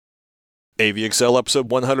AVXL episode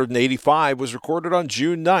 185 was recorded on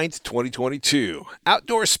June 9th, 2022.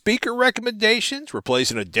 Outdoor speaker recommendations,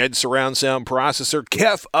 replacing a dead surround sound processor,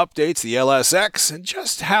 KEF updates the LSX, and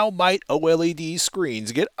just how might OLED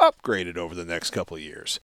screens get upgraded over the next couple of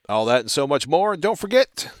years. All that and so much more. And don't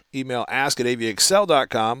forget, email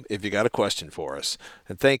ask@avxl.com if you got a question for us.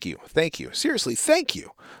 And thank you, seriously, thank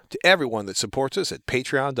you to everyone that supports us at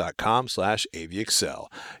patreon.com/avxl.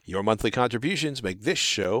 Your monthly contributions make this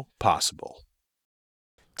show possible.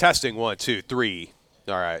 Testing 1, 2, 3.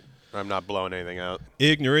 All right. I'm not blowing anything out.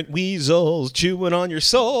 Ignorant weasels chewing on your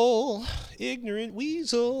soul. Ignorant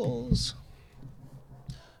weasels.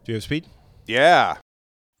 Do you have speed? Yeah.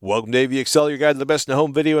 Welcome to AVXL, your guide to the best in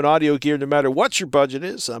home video and audio gear, no matter what your budget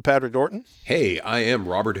is. I'm Patrick Norton. Hey, I am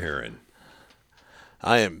Robert Heron.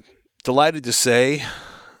 I am delighted to say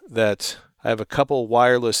that I have a couple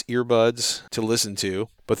wireless earbuds to listen to,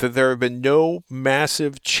 but that there have been no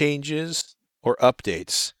massive changes or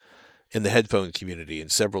updates in the headphone community in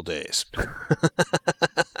several days.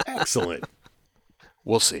 Excellent.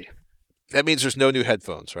 We'll see. That means there's no new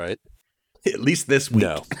headphones, right? At least this week.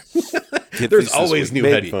 No. There's always new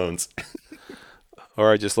headphones.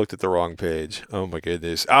 Or I just looked at the wrong page. Oh my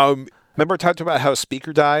goodness. Remember I talked about how a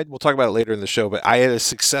speaker died? We'll talk about it later in the show, but I had a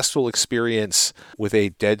successful experience with a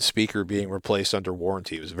dead speaker being replaced under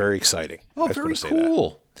warranty. It was very exciting. Oh, very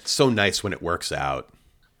cool. It's so nice when it works out.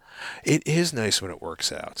 It is nice when it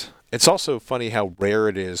works out. It's also funny how rare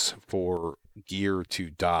it is for gear to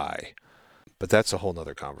die, but that's a whole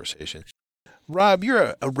nother conversation. Rob,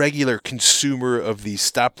 you're a regular consumer of the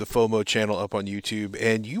Stop the FOMO channel up on YouTube,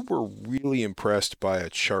 and you were really impressed by a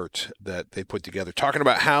chart that they put together talking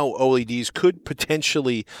about how OLEDs could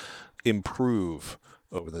potentially improve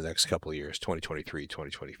over the next couple of years, 2023,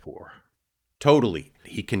 2024. Totally.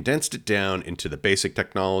 He condensed it down into the basic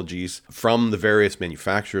technologies from the various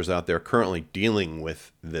manufacturers out there currently dealing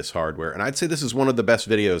with this hardware, and I'd say this is one of the best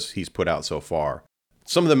videos he's put out so far.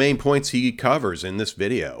 Some of the main points he covers in this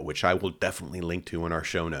video, which I will definitely link to in our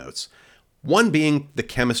show notes. One being the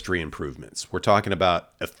chemistry improvements. We're talking about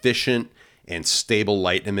efficient and stable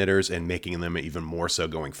light emitters and making them even more so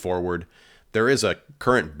going forward. There is a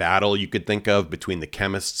current battle you could think of between the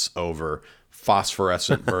chemists over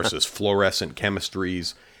phosphorescent versus fluorescent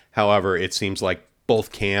chemistries. However, it seems like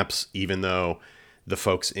both camps, even though the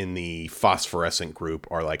folks in the phosphorescent group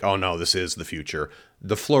are like, oh no, this is the future.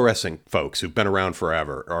 The fluorescent folks who've been around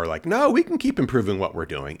forever are like, no, we can keep improving what we're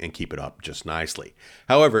doing and keep it up just nicely.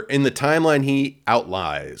 However, in the timeline he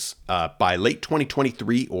outlines, by late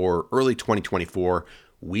 2023 or early 2024,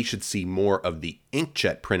 we should see more of the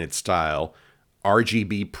inkjet printed style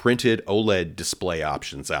RGB printed OLED display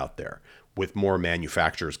options out there, with more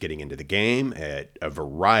manufacturers getting into the game at a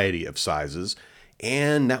variety of sizes.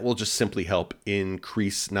 And that will just simply help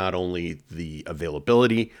increase not only the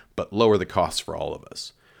availability, but lower the costs for all of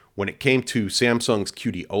us. When it came to Samsung's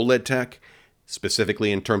QD OLED tech,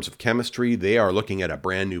 specifically in terms of chemistry, they are looking at a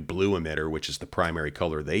brand new blue emitter, which is the primary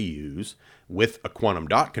color they use, with a quantum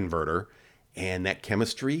dot converter. And that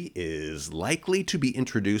chemistry is likely to be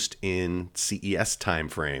introduced in CES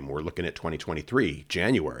timeframe. We're looking at 2023,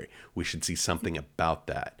 January. We should see something about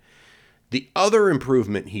that. The other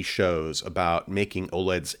improvement he shows about making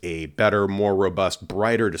OLEDs a better, more robust,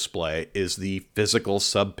 brighter display is the physical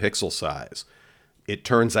subpixel size. It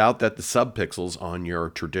turns out that the subpixels on your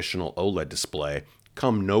traditional OLED display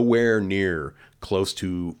come nowhere near close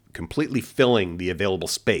to completely filling the available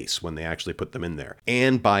space when they actually put them in there.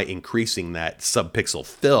 And by increasing that subpixel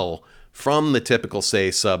fill from the typical,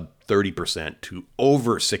 say, sub 30% to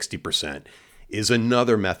over 60% is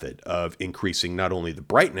another method of increasing not only the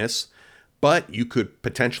brightness, but you could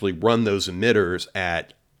potentially run those emitters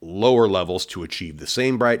at lower levels to achieve the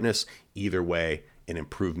same brightness. Either way, an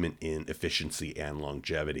improvement in efficiency and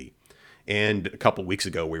longevity. And a couple weeks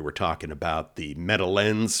ago, we were talking about the meta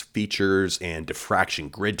lens features and diffraction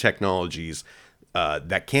grid technologies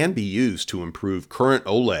that can be used to improve current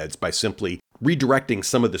OLEDs by simply redirecting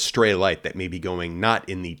some of the stray light that may be going not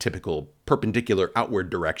in the typical perpendicular outward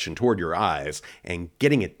direction toward your eyes and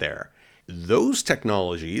getting it there. Those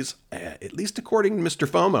technologies, at least according to Mr.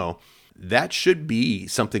 FOMO, that should be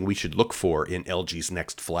something we should look for in LG's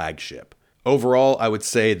next flagship. Overall, I would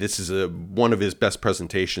say this is one of his best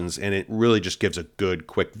presentations, and it really just gives a good,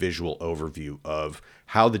 quick visual overview of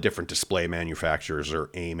how the different display manufacturers are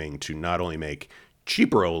aiming to not only make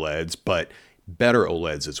cheaper OLEDs, but better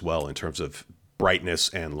OLEDs as well in terms of brightness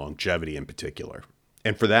and longevity in particular.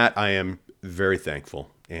 And for that, I am very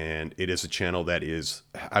thankful. And it is a channel that is,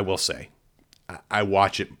 I will say, I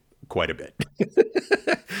watch it quite a bit.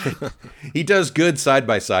 He does good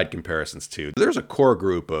side-by-side comparisons, too. There's a core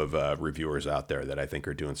group of reviewers out there that I think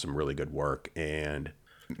are doing some really good work, and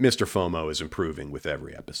Mr. FOMO is improving with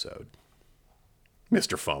every episode.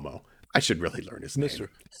 Mr. FOMO. I should really learn his name.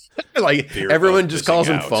 Like, everyone just calls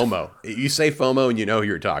him FOMO. You say FOMO and you know who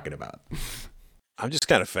you're talking about. I'm just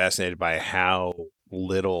kind of fascinated by how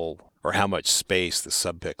little or how much space the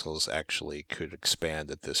subpixels actually could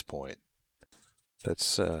expand at this point.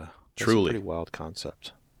 That's Truly a pretty wild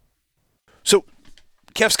concept. So,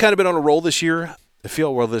 Kev's kind of been on a roll this year. I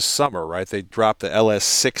feel, well, this summer, right? They dropped the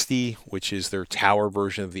LS60, which is their tower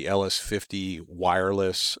version of the LS50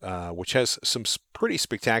 wireless, which has some pretty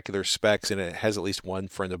spectacular specs, and it has at least one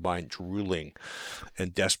friend of mine drooling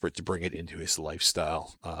and desperate to bring it into his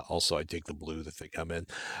lifestyle. Also, I dig the blue that they come in.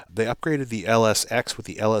 They upgraded the LSX with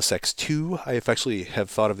the LSX2. I actually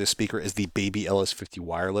have thought of this speaker as the baby LS50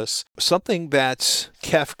 wireless. Something that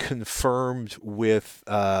Kev confirmed with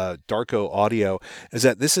Darko Audio is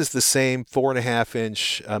that this is the same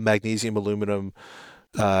 4.5-inch magnesium aluminum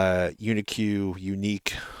UniQ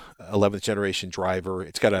unique 11th generation driver.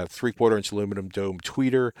 It's got a 3/4-inch aluminum dome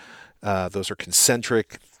tweeter. Those are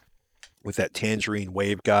concentric with that tangerine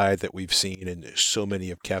waveguide that we've seen in so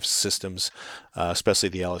many of Kev's systems, especially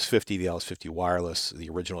the LS50, the LS50 wireless, the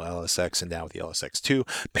original LSX, and now the LSX2.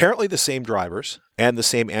 Apparently the same drivers and the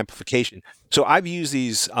same amplification. So I've used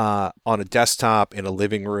these on a desktop in a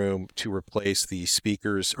living room to replace the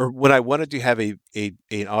speakers, or when I wanted to have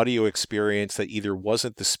an audio experience that either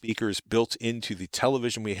wasn't the speakers built into the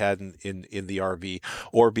television we had in the RV,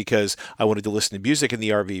 or because I wanted to listen to music in the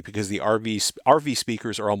RV, because the RV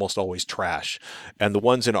speakers are almost always trash, and the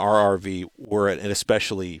ones in our RV were an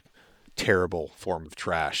especially terrible form of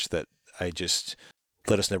trash that I just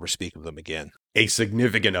let us never speak of them again. a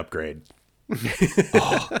significant upgrade.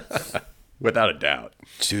 Oh. Without a doubt.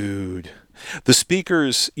 Dude, the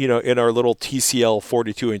speakers, in our little TCL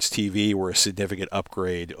 42-inch TV were a significant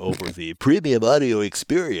upgrade over the premium audio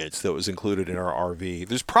experience that was included in our RV.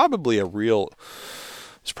 There's probably a real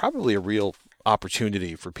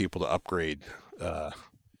opportunity for people to upgrade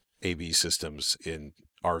AV systems in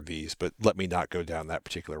RVs, but let me not go down that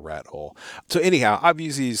particular rat hole. So anyhow, I've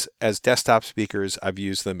used these as desktop speakers. I've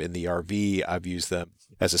used them in the RV. I've used them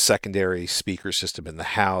as a secondary speaker system in the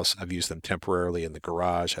house. I've used them temporarily in the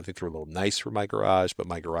garage. I think they're a little nice for my garage, but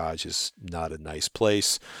my garage is not a nice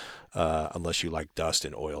place unless you like dust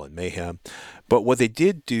and oil and mayhem. But what they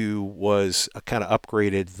did do was kind of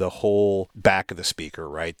upgraded the whole back of the speaker,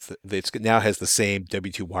 right? It now has the same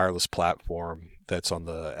W2 wireless platform that's on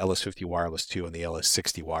the LS50 wireless 2 and the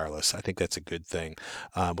LS60 wireless. I think that's a good thing,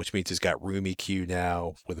 which means it's got room EQ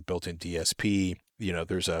now with a built-in DSP.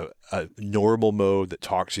 There's a normal mode that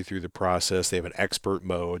talks you through the process. They have an expert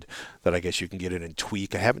mode that I guess you can get in and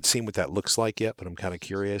tweak. I haven't seen what that looks like yet, but I'm kind of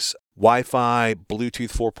curious. Wi-Fi,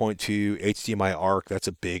 Bluetooth 4.2, HDMI ARC. That's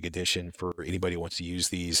a big addition for anybody who wants to use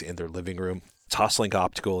these in their living room. Toslink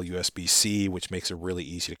optical USB-C, which makes it really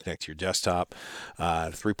easy to connect to your desktop.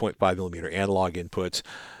 3.5 millimeter analog inputs.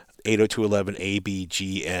 802.11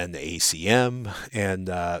 ABGN ACM, and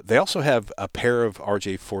they also have a pair of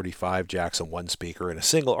RJ45 jacks on one speaker and a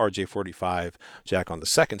single RJ45 jack on the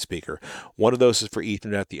second speaker. One of those is for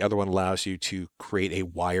Ethernet. The other one allows you to create a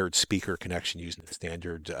wired speaker connection using the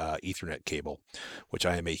standard Ethernet cable, which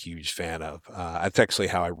I am a huge fan of. That's actually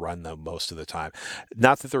how I run them most of the time.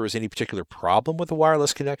 Not that there was any particular problem with the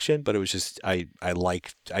wireless connection, but it was just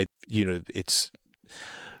it's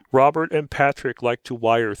Robert and Patrick like to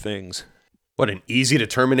wire things. What, an easy to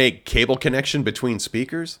terminate cable connection between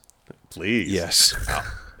speakers? Please. Yes.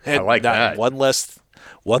 I like that. One less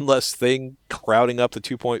thing crowding up the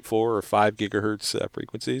 2.4 or 5 gigahertz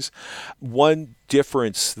frequencies. One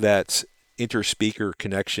difference that inter-speaker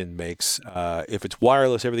connection makes, if it's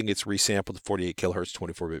wireless, everything gets resampled to 48 kilohertz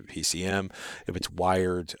 24-bit PCM. If it's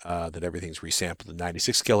wired, then everything's resampled to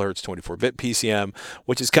 96 kilohertz 24-bit PCM,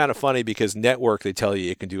 which is kind of funny because network, they tell you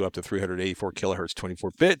it can do up to 384 kilohertz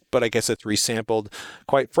 24-bit, but I guess it's resampled.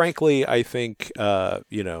 Quite frankly, I think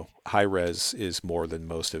high res is more than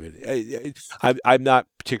most of it. I'm not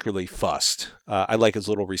particularly fussed. I like as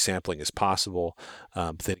little resampling as possible.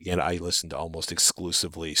 Then again, I listen to almost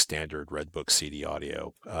exclusively standard Redbook CD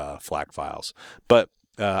audio FLAC files. But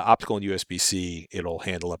optical and USB-C, it'll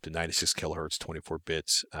handle up to 96 kilohertz, 24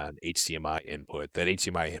 bits, and HDMI input. That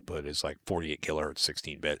HDMI input is like 48 kilohertz,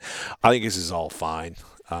 16-bit. I think this is all fine.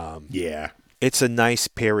 Yeah. It's a nice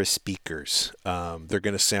pair of speakers. They're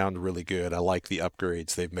going to sound really good. I like the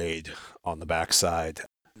upgrades they've made on the backside.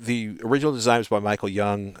 The original design was by Michael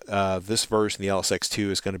Young. This version, the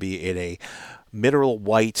LSX2, is going to be in a mineral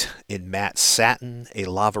white in matte satin, a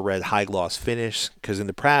lava red high gloss finish, because in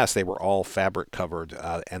the past they were all fabric covered,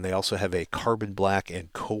 and they also have a carbon black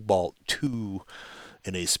and cobalt 2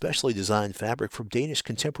 in a specially designed fabric from Danish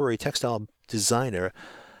contemporary textile designer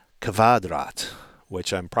Kvadrat,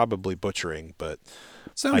 which I'm probably butchering, but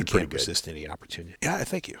Sounded I pretty can't good. resist any opportunity. Yeah,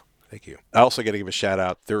 thank you. Thank you. I also got to give a shout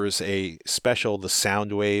out. There is a special, the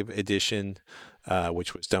Soundwave edition,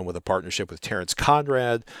 which was done with a partnership with Terrence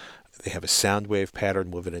Conrad. They have a Soundwave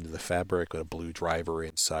pattern woven into the fabric with a blue driver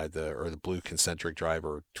inside the blue concentric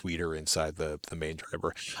driver tweeter inside the main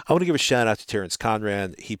driver. I want to give a shout out to Terrence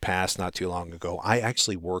Conrad. He passed not too long ago. I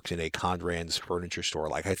actually worked in a Conrad's furniture store,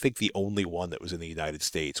 like I think the only one that was in the United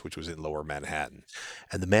States, which was in Lower Manhattan.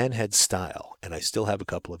 And the man had style, and I still have a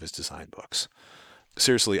couple of his design books.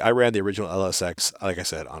 Seriously, I ran the original LSX, like I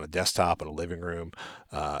said, on a desktop in a living room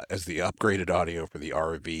as the upgraded audio for the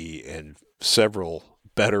RV in several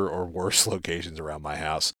better or worse locations around my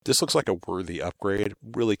house. This looks like a worthy upgrade.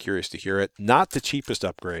 Really curious to hear it. Not the cheapest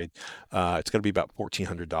upgrade. It's going to be about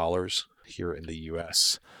 $1,400 here in the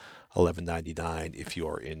U.S. $11.99 if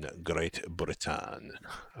you're in Great Britain.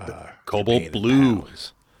 Cobalt blue.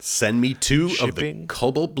 Pounds. Send me 2 of the Shipping?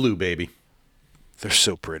 cobalt blue, baby. They're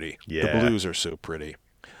so pretty. Yeah. The blues are so pretty.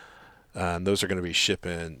 And those are going to be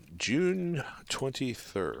shipping June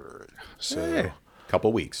 23rd. So,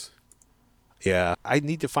 Couple weeks. yeah, I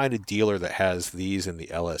need to find a dealer that has these in the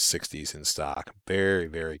LS60s in stock. Very,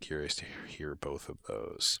 very curious to hear both of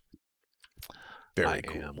those. Very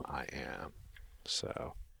cool. I am.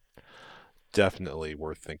 So, definitely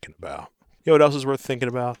worth thinking about. You know what else is worth thinking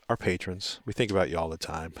about? Our patrons. We think about you all the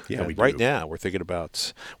time. Yeah, And we right do. now, we're thinking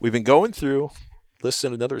about, we've been going through,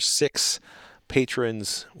 listing another 6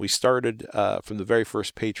 patrons. We started from the very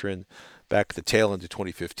first patron back at the tail end of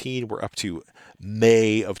 2015. We're up to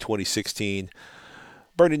May of 2016.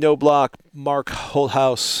 Bernie Noblock, Mark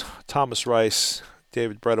Holthouse, Thomas Rice,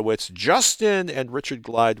 David Bredowitz, Justin, and Richard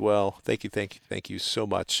Glidewell. Thank you so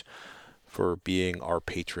much for being our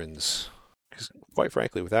patrons. Because quite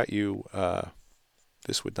frankly, without you,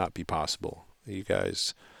 this would not be possible. You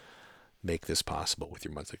guys make this possible with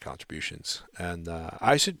your monthly contributions. And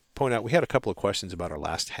I should point out, we had a couple of questions about our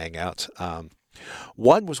last Hangout.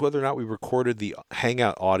 One was whether or not we recorded the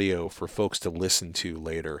Hangout audio for folks to listen to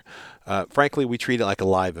later. Frankly, we treat it like a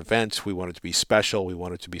live event. We want it to be special. We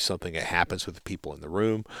want it to be something that happens with the people in the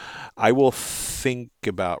room. I will think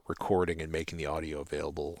about recording and making the audio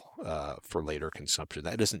available for later consumption.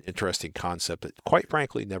 That is an interesting concept that, quite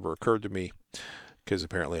frankly, never occurred to me, because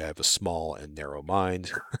apparently I have a small and narrow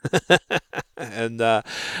mind. And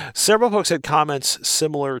several folks had comments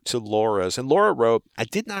similar to Laura's. And Laura wrote, I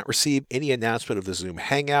did not receive any announcement of the Zoom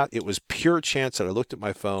Hangout. It was pure chance that I looked at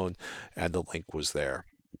my phone and the link was there.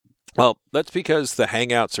 Well, that's because the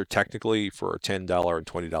Hangouts are technically for $10 and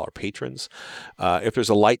 $20 patrons. If there's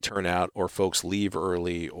a light turnout, or folks leave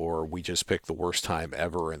early, or we just pick the worst time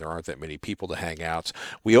ever and there aren't that many people to hang out,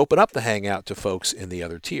 we open up the Hangout to folks in the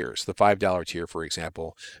other tiers. The $5 tier, for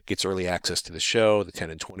example, gets early access to the show. The $10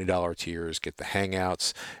 and $20 tiers get the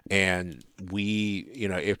Hangouts. And we,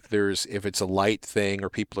 if it's a light thing or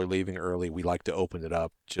people are leaving early, we like to open it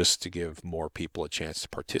up just to give more people a chance to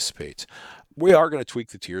participate. We are going to tweak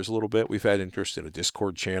the tiers a little bit. We've had interest in a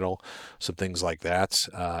Discord channel, some things like that.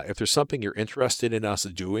 If there's something you're interested in us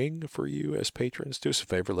doing for you as patrons, do us a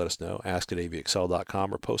favor, let us know. Ask at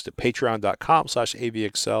avxl.com or post at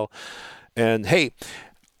patreon.com/avxl. And hey,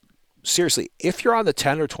 seriously, if you're on the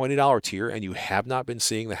 $10 or $20 tier and you have not been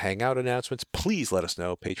seeing the Hangout announcements, please let us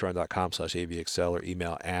know. Patreon.com/avxl or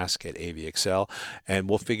email ask@avxl, and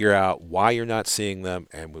we'll figure out why you're not seeing them,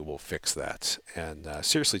 and we will fix that. And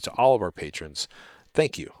seriously, to all of our patrons,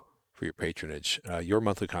 thank you for your patronage. Your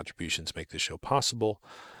monthly contributions make this show possible,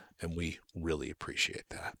 and we really appreciate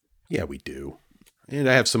that. Yeah, we do. And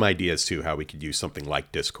I have some ideas too how we could use something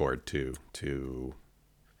like Discord to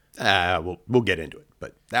we'll get into it.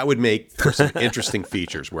 But that would make for some interesting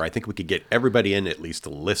features where I think we could get everybody in at least to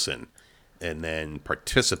listen, and then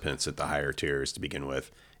participants at the higher tiers to begin with.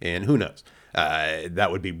 And who knows? That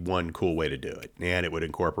would be one cool way to do it. And it would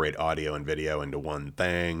incorporate audio and video into one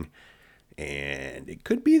thing. And it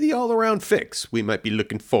could be the all-around fix we might be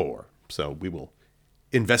looking for. So we will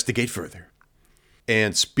investigate further.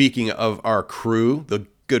 And speaking of our crew, the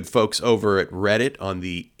good folks over at Reddit on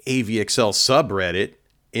the AVXL subreddit,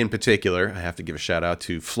 in particular, I have to give a shout out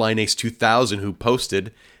to Flynace2000, who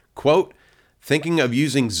posted, quote, thinking of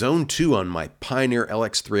using Zone 2 on my Pioneer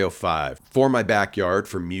LX305 for my backyard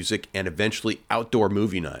for music and eventually outdoor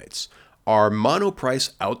movie nights. Are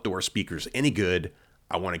monoprice outdoor speakers any good?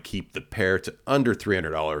 I want to keep the pair to under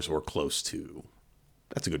 $300 or close to.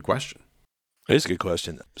 That's a good question. That is a good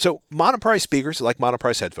question. So monoprice speakers, like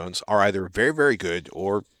monoprice headphones, are either very, very good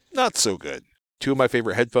or not so good. Two of my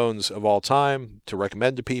favorite headphones of all time to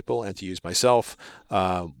recommend to people and to use myself.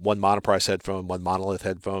 One monoprice headphone, one monolith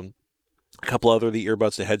headphone. A couple other of the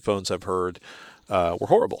earbuds and headphones I've heard were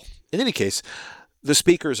horrible. In any case, the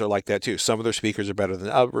speakers are like that too. Some of their speakers are better than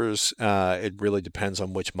others. It really depends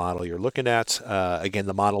on which model you're looking at. Again,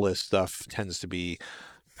 the monolith stuff tends to be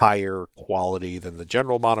higher quality than the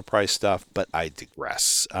general monoprice stuff, but I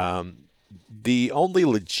digress. The only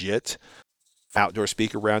legit outdoor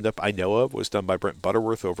speaker roundup I know of was done by Brent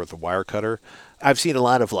Butterworth over at the Wirecutter. I've seen a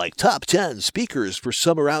lot of like top 10 speakers for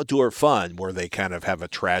summer outdoor fun where they kind of have a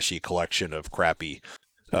trashy collection of crappy,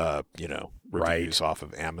 reviews off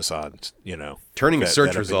of Amazon, Turning that search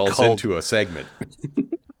have been results called into a segment.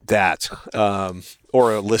 that,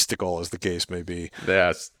 or a listicle as the case may be.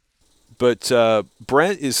 Yes. But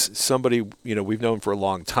Brent is somebody, we've known for a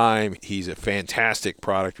long time. He's a fantastic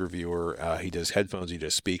product reviewer. He does headphones, he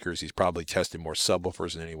does speakers. He's probably tested more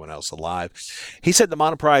subwoofers than anyone else alive. He said the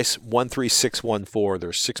Monoprice 13614,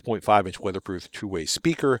 their 6.5-inch weatherproof two-way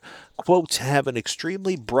speaker, quote, have an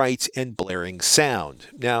extremely bright and blaring sound.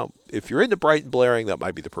 Now, if you're into bright and blaring, that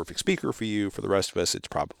might be the perfect speaker for you. For the rest of us, it's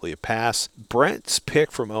probably a pass. Brent's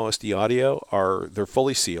pick from OSD Audio they're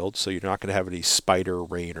fully sealed, so you're not going to have any spider,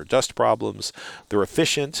 rain, or dust problems. They're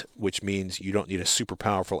efficient, which means you don't need a super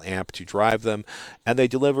powerful amp to drive them. And they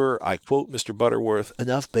deliver, I quote Mr. Butterworth,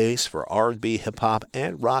 enough bass for R&B, hip-hop,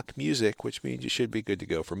 and rock music, which means you should be good to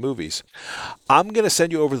go for movies. I'm going to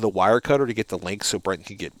send you over to the Wirecutter to get the link so Brent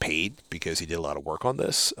can get paid because he did a lot of work on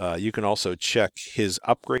this. You can also check his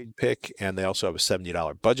upgrade pick, and they also have a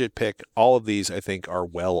 $70 budget pick. All of these, I think, are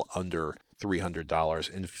well under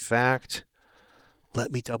 $300. In fact,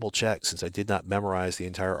 let me double check since I did not memorize the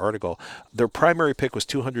entire article. Their primary pick was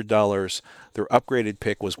 $200. Their upgraded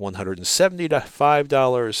pick was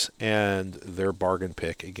 $175, and their bargain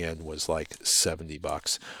pick again was like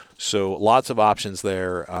 $70. So lots of options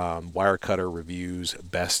there. Wirecutter reviews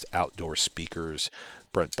best outdoor speakers.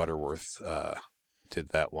 Brent Butterworth did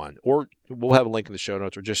that one. Or we'll have a link in the show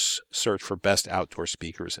notes, or just search for best outdoor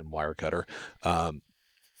speakers in Wirecutter.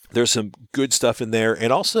 There's some good stuff in there.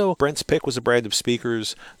 And also, Brent's pick was a brand of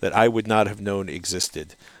speakers that I would not have known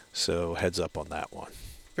existed. So heads up on that one.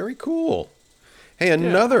 Very cool. Hey,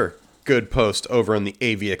 another good post over on the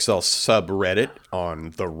AVXL subreddit, on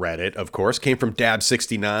the Reddit, of course, came from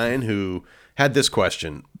Dab69, who had this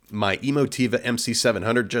question. My Emotiva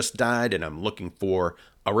MC700 just died, and I'm looking for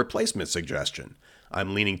a replacement suggestion.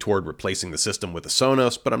 I'm leaning toward replacing the system with a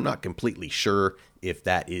Sonos, but I'm not completely sure if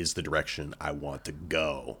that is the direction I want to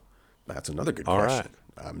go. That's another good question.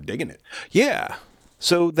 Right. I'm digging it. Yeah.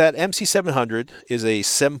 So that MC700 is a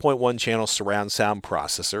 7.1 channel surround sound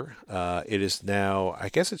processor. It is now, I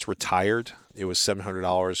guess it's retired. It was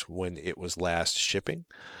 $700 when it was last shipping.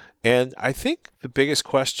 And I think the biggest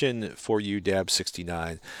question for you,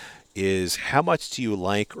 Dab69, is how much do you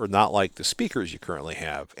like or not like the speakers you currently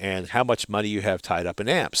have, and how much money you have tied up in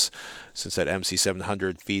amps, since that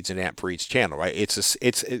MC700 feeds an amp for each channel, right?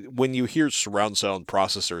 When you hear surround sound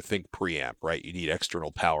processor, think preamp, right? You need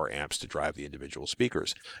external power amps to drive the individual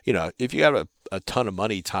speakers. If you have a ton of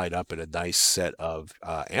money tied up in a nice set of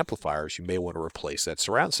amplifiers, you may want to replace that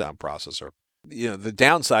surround sound processor. The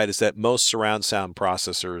downside is that most surround sound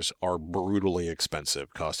processors are brutally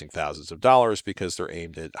expensive, costing thousands of dollars because they're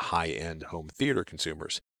aimed at high-end home theater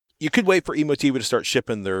consumers. You could wait for Emotiva to start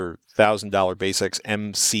shipping their $1,000 Basics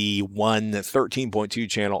MC1 13.2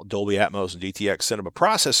 channel Dolby Atmos and DTX Cinema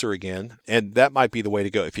processor again, and that might be the way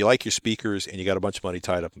to go. If you like your speakers and you got a bunch of money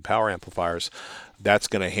tied up in power amplifiers, that's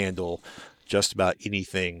going to handle just about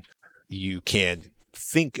anything you can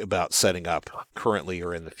think about setting up currently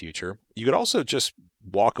or in the future. You could also just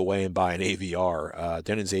walk away and buy an AVR,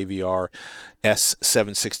 Denon's AVR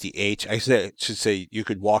S760H. I should say you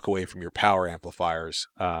could walk away from your power amplifiers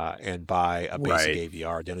and buy a basic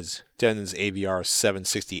AVR. Denon's AVR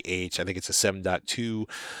 760H. I think it's a 7.2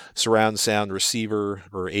 surround sound receiver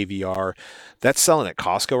or AVR. That's selling at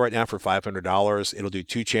Costco right now for $500. It'll do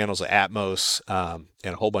 2 channels of Atmos and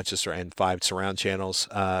a whole bunch of and 5 surround channels.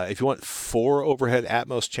 If you want 4 overhead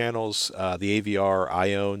Atmos channels, the AVR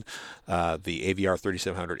I own, the AVR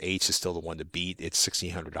 3700H is still the one to beat. It's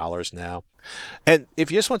 $1,600 now. And if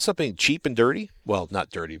you just want something cheap and dirty, well, not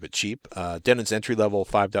dirty, but cheap, Denon's entry-level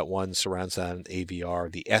 5.1 surround sound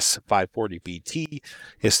AVR, the S540BT,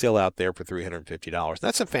 is still out there for $350.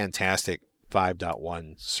 That's a fantastic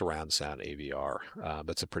 5.1 surround sound AVR.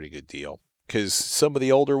 That's a pretty good deal. because some of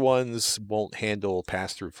the older ones won't handle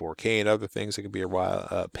pass-through 4K and other things. It can be a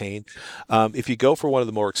while pain. If you go for one of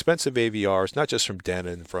the more expensive AVRs, not just from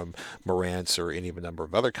Denon, from Marantz, or any of a number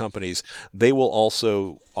of other companies, they will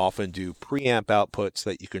also often do preamp outputs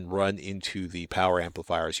that you can run into the power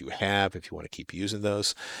amplifiers you have if you want to keep using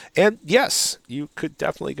those. And yes, you could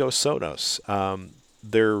definitely go Sonos.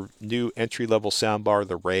 Their new entry-level soundbar,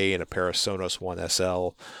 the Ray, and a pair of Sonos One SL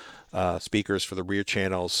speakers for the rear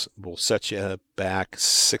channels will set you back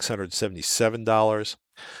 $677.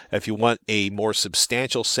 If you want a more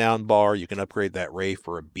substantial sound bar, you can upgrade that Ray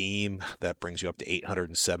for a Beam. That brings you up to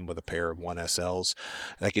 $807 with a pair of 1SLs.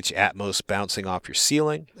 That gets you Atmos bouncing off your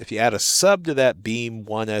ceiling. If you add a sub to that Beam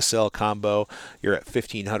 1SL combo, you're at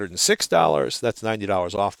 $1,506. That's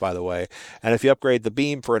 $90 off, by the way. And if you upgrade the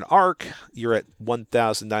Beam for an ARC, you're at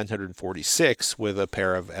 $1,946 with a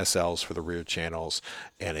pair of SLs for the rear channels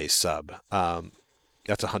and a sub.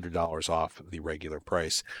 That's $100 off the regular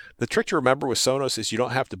price. The trick to remember with Sonos is you don't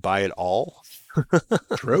have to buy it all.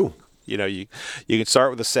 True. You know, you can start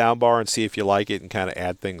with a soundbar and see if you like it and kind of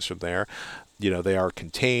add things from there. You know, they are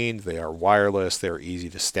contained, they are wireless, they're easy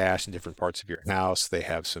to stash in different parts of your house. They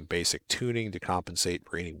have some basic tuning to compensate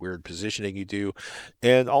for any weird positioning you do.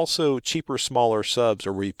 And also cheaper, smaller subs,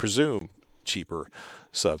 or we presume cheaper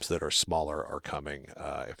subs that are smaller are coming.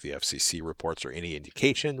 If the FCC reports are any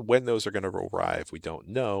indication when those are going to arrive, we don't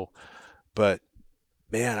know. But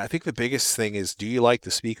man, I think the biggest thing is, do you like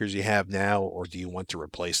the speakers you have now, or do you want to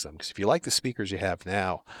replace them? Because if you like the speakers you have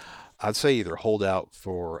now, I'd say either hold out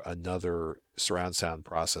for another surround sound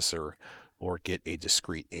processor or get a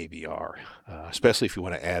discrete AVR, especially if you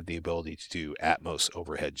want to add the ability to do Atmos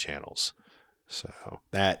overhead channels. So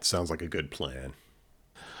That sounds like a good plan.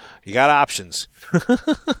 you got options.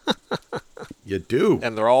 You do.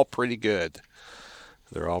 And they're all pretty good.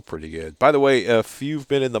 They're all pretty good. By the way, if you've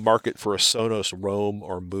been in the market for a Sonos Roam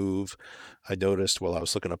or Move, I noticed while I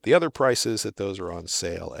was looking up the other prices that those are on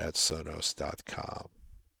sale at Sonos.com.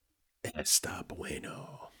 Está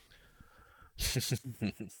bueno.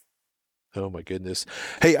 Oh my goodness.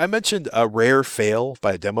 Hey, I mentioned a rare fail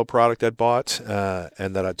by a demo product I'd bought,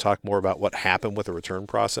 and that I'd talk more about what happened with the return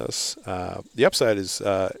process. The upside is,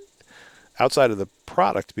 outside of the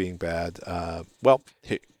product being bad,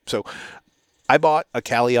 so I bought a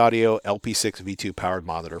Kali Audio LP6 V2 powered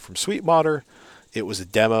monitor from Sweetwater. It was a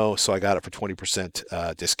demo, so I got it for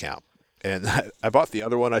 20% discount. And I bought the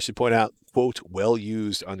other one, I should point out, quote, well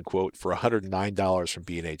used, unquote, for $109 from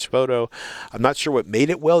B&H Photo. I'm not sure what made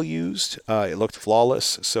it well used. It looked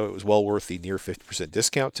flawless, so it was well worth the near 50%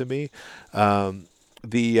 discount to me.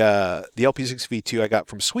 The LP6 V2 I got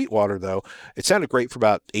from Sweetwater, though, it sounded great for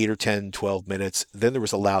about 8 or 10, 12 minutes. Then there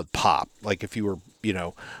was a loud pop. Like if you were,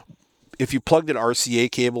 if you plugged an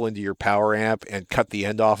RCA cable into your power amp and cut the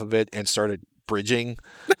end off of it and started bridging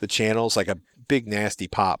the channels, like a big nasty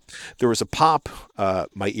pop. There was a pop.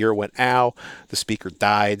 My ear went ow. The speaker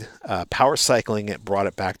died. Power cycling it brought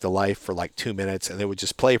it back to life for like 2 minutes, and it would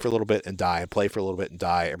just play for a little bit and die, and play for a little bit and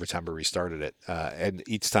die every time I restarted it. And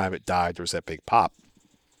each time it died, there was that big pop.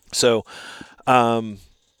 So,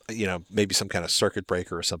 maybe some kind of circuit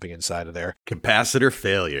breaker or something inside of there. Capacitor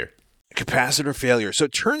failure. So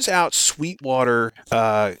it turns out Sweetwater,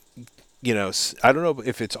 I don't know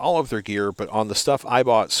if it's all of their gear, but on the stuff I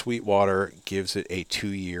bought, Sweetwater gives it a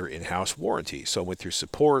 2-year in-house warranty. So I went through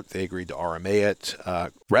support. They agreed to RMA it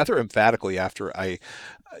rather emphatically after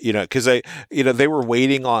because they were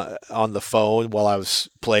waiting on the phone while I was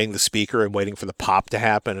playing the speaker and waiting for the pop to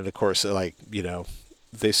happen. And of course,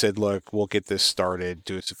 they said, look, we'll get this started.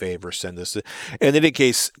 Do us a favor, send this. And in any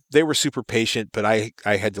case, they were super patient, but I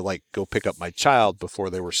had to go pick up my child before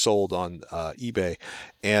they were sold on eBay.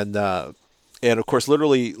 And of course,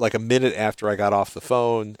 literally like a minute after I got off the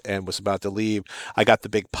phone and was about to leave, I got the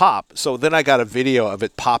big pop. So then I got a video of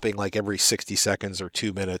it popping like every 60 seconds or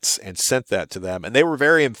 2 minutes and sent that to them. And they were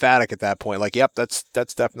very emphatic at that point. Like, yep, that's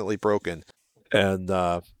definitely broken. And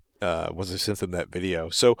was I sent them that video.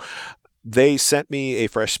 So they sent me a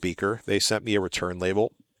fresh speaker. They sent me a return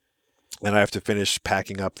label, and I have to finish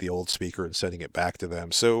packing up the old speaker and sending it back to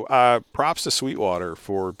them. So props to Sweetwater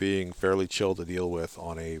for being fairly chill to deal with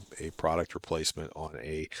on a product replacement on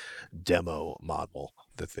a demo model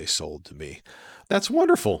that they sold to me. That's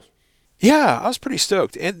wonderful. Yeah, I was pretty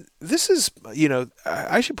stoked. And this is,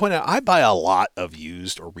 I should point out, I buy a lot of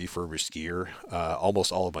used or refurbished gear.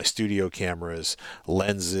 Almost all of my studio cameras,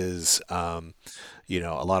 lenses, a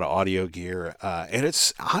lot of audio gear. And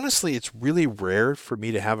it's really rare for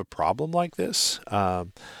me to have a problem like this.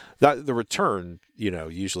 The return,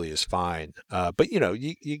 usually is fine. But,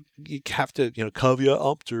 you have to,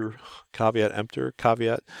 caveat emptor,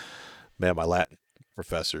 Man, my Latin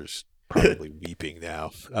professor's probably weeping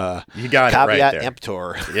now. You got it right Caveat there.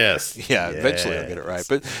 emptor. Yes. Yeah, eventually I'll get it right.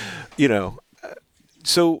 But, you know,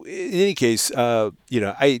 so in any case, I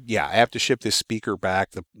have to ship this speaker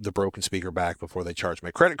back, the broken speaker back before they charge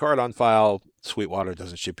my credit card on file. Sweetwater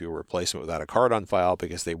doesn't ship you a replacement without a card on file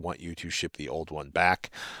because they want you to ship the old one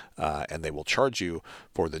back, and they will charge you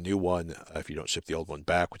for the new one if you don't ship the old one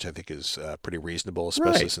back, which I think is pretty reasonable,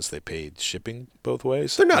 especially Right. since they paid shipping both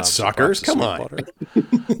ways. They're not So suckers. props to Come on.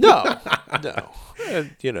 Sweetwater. No.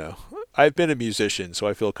 And, I've been a musician, so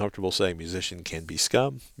I feel comfortable saying musicians can be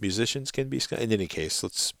scum. In any case,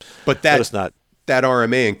 But let us not. that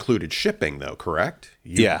RMA included shipping, though, correct?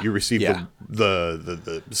 You received Yeah.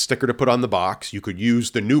 the sticker to put on the box. You could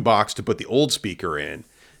use the new box to put the old speaker in.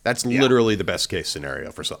 That's literally the best case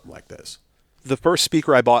scenario for something like this. The first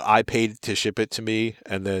speaker I bought, I paid to ship it to me,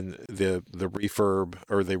 and then the refurb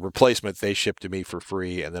or the replacement they shipped to me for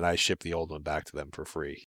free, and then I shipped the old one back to them for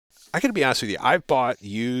free. I gotta be honest with you, I've bought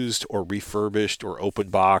used or refurbished or open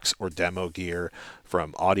box or demo gear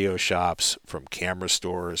from audio shops, from camera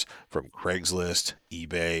stores, from Craigslist,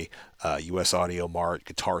 eBay, US Audio Mart,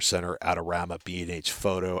 Guitar Center, Adorama, B&H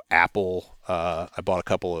Photo, Apple. I bought a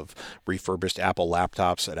couple of refurbished Apple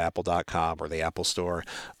laptops at apple.com or the Apple Store.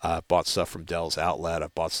 Bought stuff from Dell's Outlet.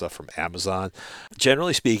 I've bought stuff from Amazon.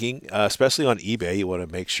 Generally speaking, especially on eBay, you want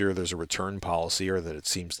to make sure there's a return policy or that it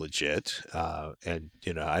seems legit.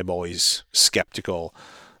 I'm always skeptical.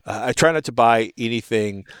 I try not to buy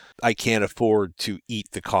anything I can't afford to eat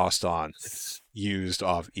the cost on used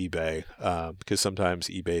off eBay because sometimes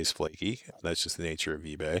eBay is flaky. That's just the nature of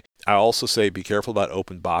eBay. I also say be careful about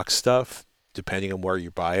open box stuff depending on where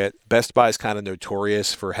you buy it. Best Buy is kind of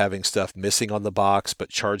notorious for having stuff missing on the box but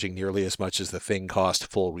charging nearly as much as the thing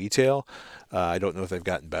cost full retail. I don't know if they've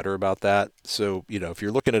gotten better about that. So, if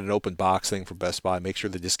you're looking at an open box thing from Best Buy, make sure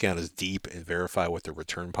the discount is deep and verify what the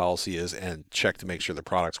return policy is and check to make sure the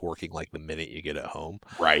product's working like the minute you get it home.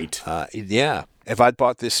 Right. If I'd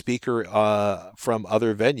bought this speaker from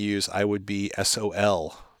other venues, I would be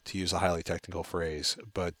SOL, to use a highly technical phrase.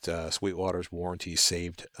 But Sweetwater's warranty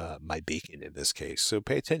saved my bacon in this case. So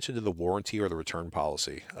pay attention to the warranty or the return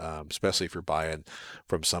policy, especially if you're buying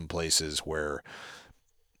from some places where,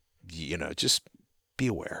 just be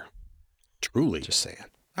aware. Truly. Just saying.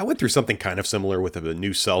 I went through something kind of similar with a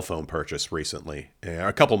new cell phone purchase recently,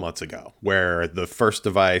 a couple months ago, where the first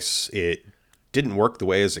device, it didn't work the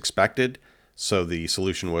way as expected. So the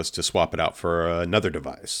solution was to swap it out for another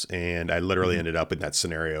device. And I literally ended up in that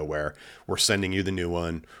scenario where we're sending you the new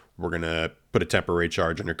one. We're going to put a temporary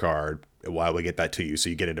charge on your card while we get that to you. So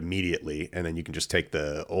you get it immediately. And then you can just take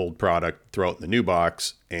the old product, throw it in the new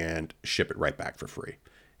box, and ship it right back for free.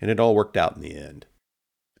 And it all worked out in the end.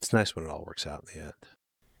 It's nice when it all works out in the end.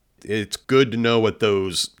 It's good to know what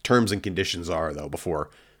those terms and conditions are, though,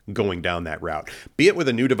 before going down that route. Be it with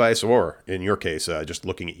a new device or, in your case, just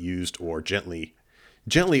looking at used or gently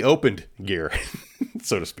opened gear,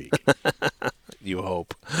 so to speak. You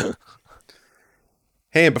hope.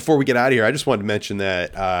 Hey, and before we get out of here, I just wanted to mention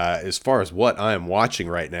that as far as what I am watching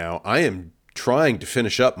right now, I am trying to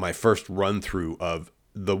finish up my first run-through of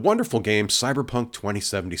the wonderful game Cyberpunk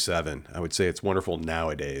 2077. I would say it's wonderful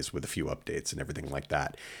nowadays with a few updates and everything like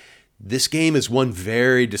that. This game is one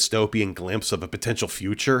very dystopian glimpse of a potential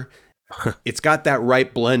future. It's got that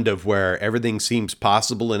right blend of where everything seems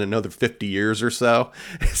possible in another 50 years or so.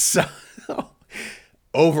 So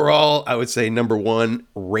overall, I would say number one,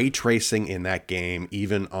 ray tracing in that game,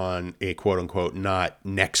 even on a quote unquote not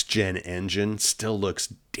next gen engine, still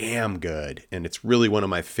looks damn good. And it's really one of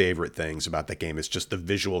my favorite things about that game is just the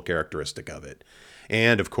visual characteristic of it.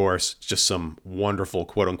 And of course, just some wonderful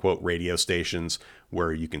quote unquote radio stations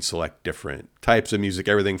where you can select different types of music,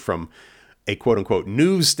 everything from a quote unquote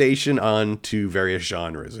news station on to various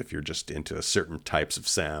genres if you're just into certain types of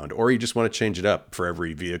sound, or you just want to change it up for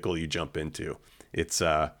every vehicle you jump into. It's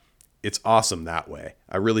awesome that way.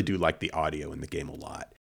 I really do like the audio in the game a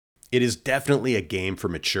lot. It is definitely a game for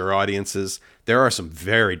mature audiences. There are some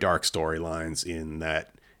very dark storylines in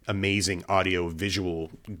that amazing audio visual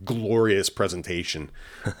glorious presentation,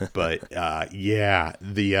 but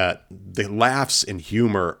the laughs and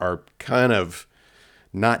humor are kind of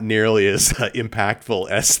not nearly as impactful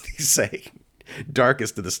as the say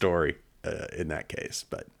darkest of the story in that case.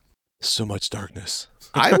 But So much darkness.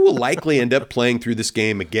 I will likely end up playing through this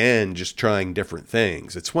game again, just trying different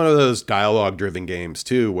things. It's one of those dialogue driven games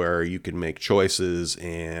too, where you can make choices.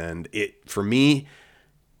 And for me,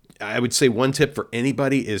 I would say one tip for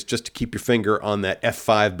anybody is just to keep your finger on that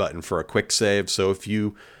F5 button for a quick save. So if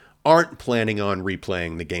you aren't planning on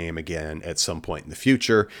replaying the game again at some point in the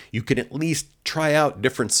future, you can at least try out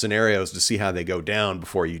different scenarios to see how they go down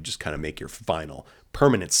before you just kind of make your final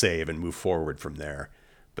permanent save and move forward from there.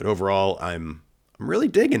 But overall, I'm really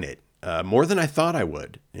digging it, more than I thought I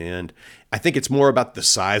would. And I think it's more about the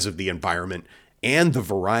size of the environment and the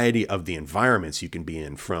variety of the environments you can be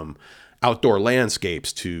in, from outdoor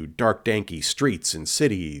landscapes to dark, danky streets and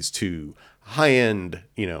cities to high-end,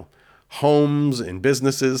 homes and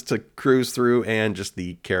businesses to cruise through, and just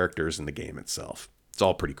the characters in the game itself. It's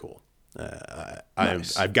all pretty cool.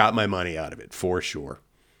 Nice. I've got my money out of it for sure.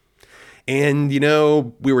 And,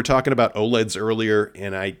 we were talking about OLEDs earlier,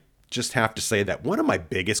 and I just have to say that one of my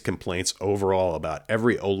biggest complaints overall about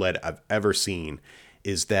every OLED I've ever seen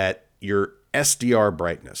is that your SDR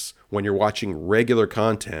brightness, when you're watching regular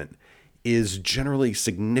content, is generally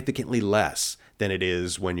significantly less than it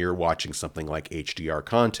is when you're watching something like HDR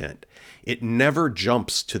content. It never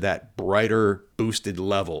jumps to that brighter, boosted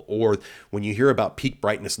level. Or when you hear about peak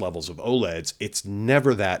brightness levels of OLEDs, it's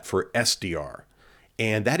never that for SDR.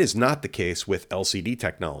 And that is not the case with LCD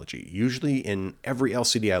technology. Usually in every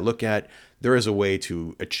LCD I look at, there is a way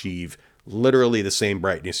to achieve literally the same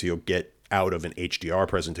brightness you'll get out of an HDR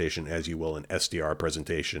presentation as you will an SDR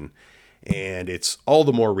presentation. And it's all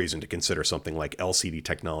the more reason to consider something like LCD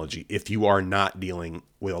technology if you are not dealing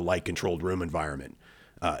with a light-controlled room environment.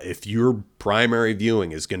 If your primary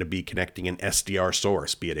viewing is going to be connecting an SDR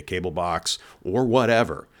source, be it a cable box or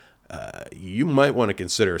whatever, you might want to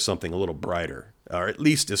consider something a little brighter, or at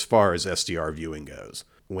least as far as SDR viewing goes,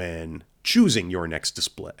 when choosing your next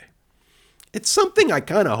display. It's something I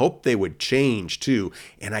kind of hope they would change too,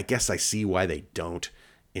 and I guess I see why they don't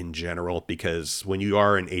in general, because when you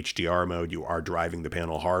are in HDR mode, you are driving the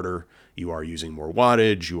panel harder, you are using more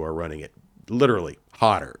wattage, you are running it literally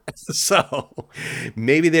hotter. So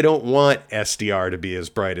maybe they don't want SDR to be as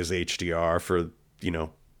bright as HDR for,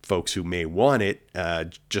 folks who may want it,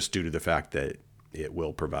 just due to the fact that it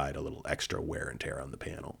will provide a little extra wear and tear on the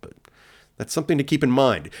panel. But that's something to keep in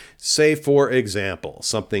mind. Say, for example,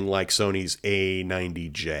 something like Sony's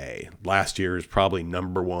A90J, last year's probably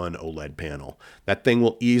 #1 OLED panel. That thing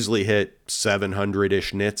will easily hit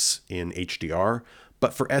 700-ish nits in HDR,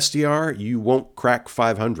 but for SDR, you won't crack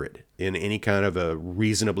 500 in any kind of a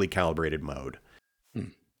reasonably calibrated mode.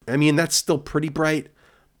 I mean, that's still pretty bright,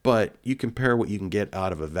 but you compare what you can get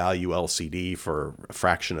out of a value LCD for a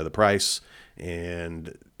fraction of the price,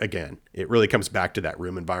 and again, it really comes back to that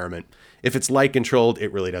room environment. If it's light controlled,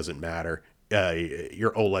 it really doesn't matter.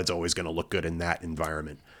 Your OLED's always going to look good in that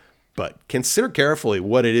environment. But consider carefully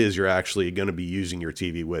what it is you're actually going to be using your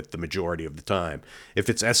TV with the majority of the time. If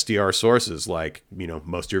it's SDR sources like,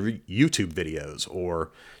 most of your YouTube videos,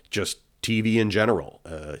 or just TV in general,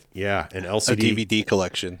 an LCD. A DVD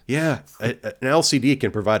collection. Yeah, an LCD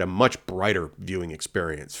can provide a much brighter viewing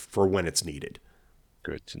experience for when it's needed.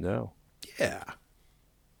 Good to know. Yeah.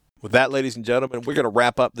 With that, ladies and gentlemen, we're going to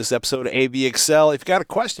wrap up this episode of AVXL. If you've got a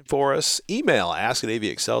question for us, email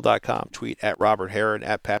ask@avxl.com, tweet at Robert Heron,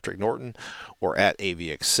 at Patrick Norton, or at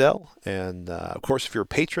AVXL. And, of course, if you're a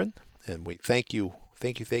patron, and we thank you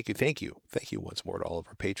once more to all of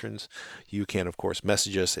our patrons, you can, of course,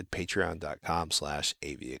 message us at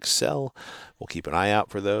patreon.com/avxl. We'll keep an eye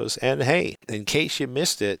out for those. And, hey, in case you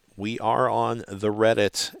missed it, we are on the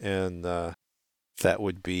Reddit, and that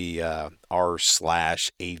would be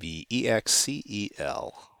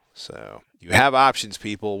r/AVEXCEL. So you have options,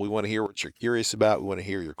 people. We want to hear what you're curious about. We want to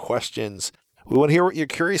hear your questions. We want to hear what you're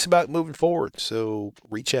curious about moving forward. So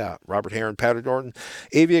reach out. Robert Heron, Patrick Norton,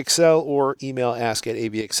 AVXL, or email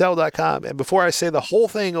ask@avxl.com. And before I say the whole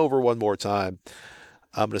thing over one more time,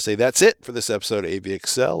 I'm going to say that's it for this episode of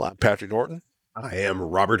AVXL. I'm Patrick Norton. I am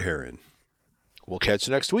Robert Heron. We'll catch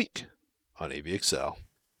you next week on AVXL.